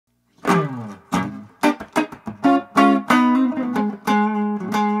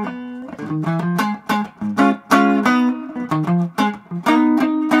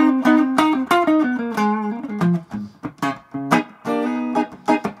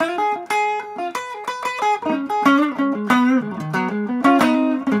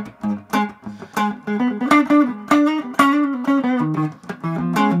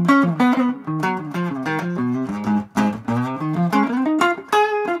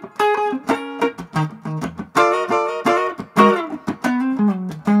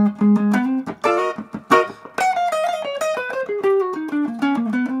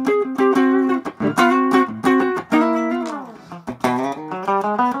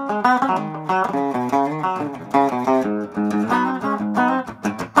Hey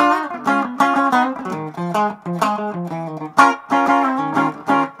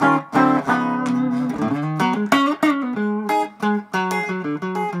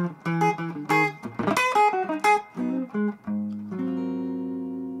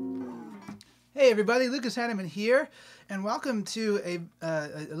everybody, Lucas Haneman here, and welcome to a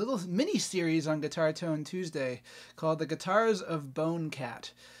little mini-series on Guitar Tone Tuesday called The Guitars of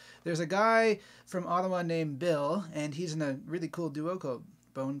Bonecat. There's a guy from Ottawa named Bill, and he's in a really cool duo called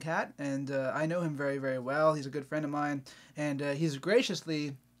Bonecat, and I know him very, very well. He's a good friend of mine, and he's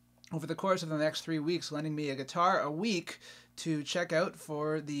graciously, over the course of the next 3 weeks, lending me a guitar a week to check out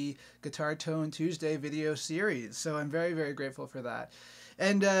for the Guitar Tone Tuesday video series. So I'm very, very grateful for that.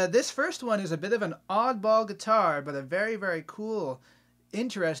 And this first one is a bit of an oddball guitar, but a very, very cool,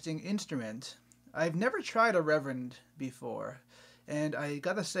 interesting instrument. I've never tried a Reverend before, and I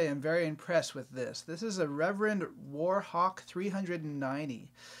gotta say I'm very impressed with this. This is a Reverend Warhawk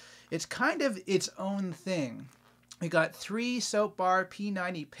 390. It's kind of its own thing. We got 3 soap bar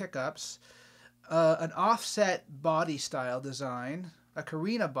P90 pickups, an offset body style design, a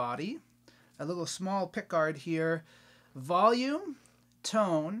Carina body, a little small pickguard here, volume,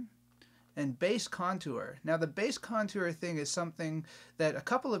 tone, and bass contour. Now the bass contour thing is something that a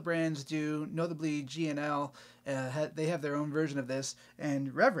couple of brands do, notably G&L, they have their own version of this,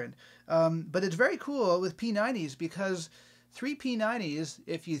 and Reverend. But it's very cool with P90s because 3 P90s,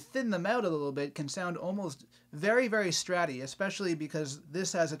 if you thin them out a little bit, can sound almost very, very stratty, especially because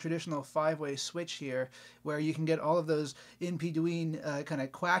this has a traditional 5-way switch here where you can get all of those in-between kind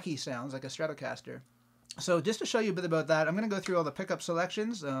of quacky sounds like a Stratocaster. So just to show you a bit about that, I'm going to go through all the pickup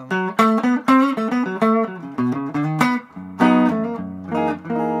selections. That's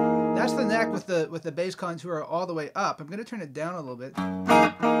the neck with the bass contour all the way up. I'm going to turn it down a little bit.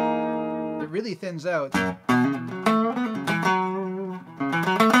 It really thins out.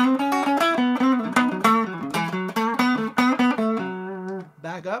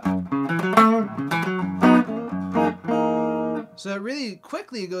 Back up. So it really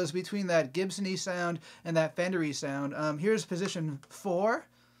quickly goes between that Gibson-y sound and that Fender-y sound. Here's position 4.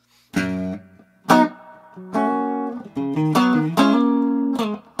 Gonna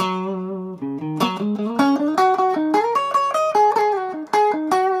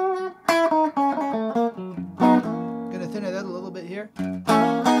thin it out a little bit here.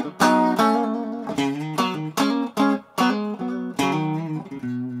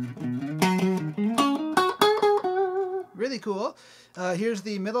 Really cool. Here's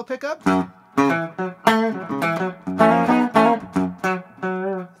the middle pickup.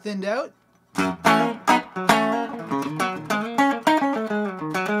 Thinned out.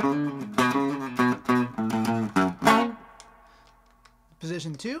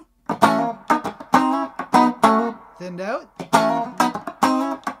 Position 2. Thinned out.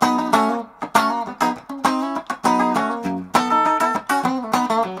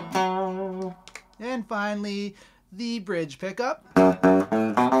 And finally, the bridge pickup.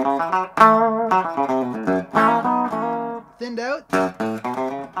 Thinned out.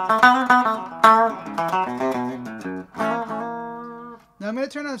 Now I'm going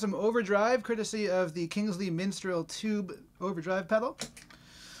to turn on some overdrive, courtesy of the Kingsley Minstrel Tube overdrive pedal.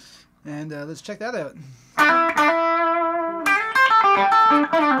 And let's check that out.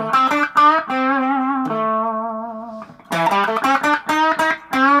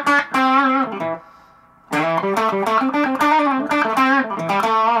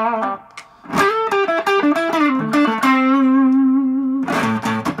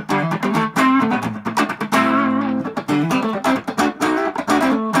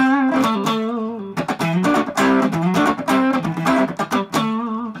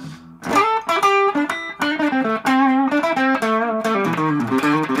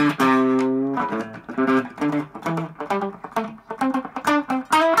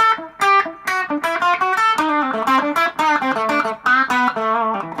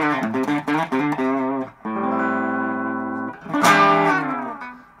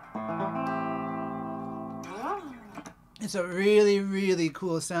 It's a really, really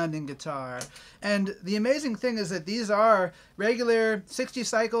cool sounding guitar. And the amazing thing is that these are regular 60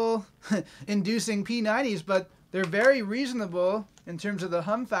 cycle inducing P90s, but they're very reasonable in terms of the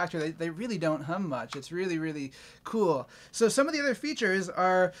hum factor. They really don't hum much. It's really, really cool. So some of the other features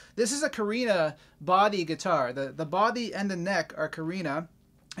are, this is a Carina body guitar. The body and the neck are Carina.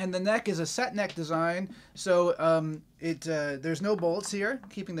 And the neck is a set neck design, so there's no bolts here,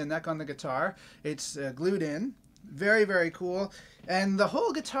 keeping the neck on the guitar. It's glued in. Very, very cool. And the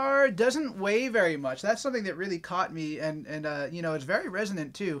whole guitar doesn't weigh very much. That's something that really caught me, and you know, it's very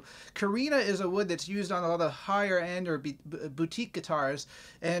resonant too. Carina is a wood that's used on a lot of higher end or boutique guitars,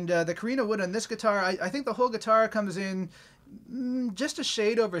 and the Carina wood on this guitar, I think the whole guitar comes in just a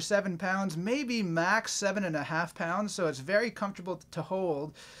shade over 7 pounds, maybe max 7.5 pounds, so it's very comfortable to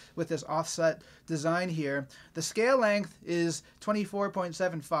hold with this offset design here. The scale length is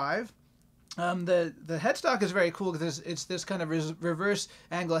 24.75. The headstock is very cool because it's this kind of reverse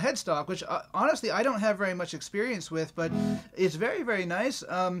angle headstock, which honestly I don't have very much experience with, but it's very, very nice.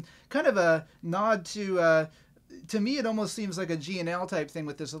 Kind of a nod to me, it almost seems like a G&L type thing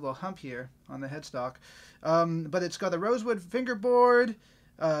with this little hump here on the headstock. But it's got a rosewood fingerboard,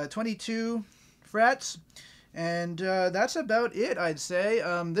 22 frets, and that's about it, I'd say.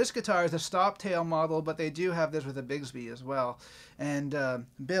 This guitar is a stop tail model, but they do have this with a Bigsby as well. And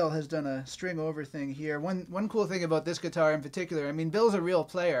Bill has done a string over thing here. One cool thing about this guitar in particular, I mean, Bill's a real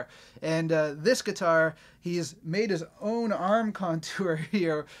player, and this guitar, he's made his own arm contour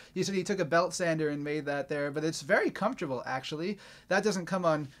here. He said he took a belt sander and made that there, but it's very comfortable, actually. That doesn't come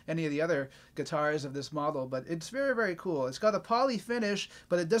on any of the other guitars of this model, but it's very, very cool. It's got a poly finish,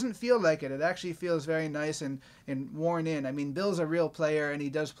 but it doesn't feel like it. It actually feels very nice and worn in. I mean, Bill's a real player, and he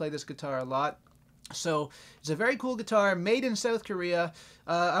does play this guitar a lot. So it's a very cool guitar made in South Korea.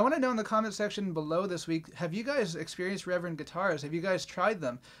 I want to know in the comment section below this week, have you guys experienced Reverend guitars? Have you guys tried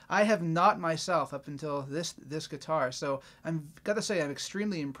them? I have not myself up until this guitar. So I'm gotta say I'm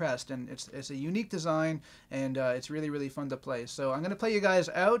extremely impressed, and it's a unique design, and it's really, really fun to play. So I'm gonna play you guys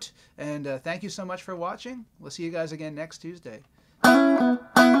out, and thank you so much for watching. We'll see you guys again next Tuesday.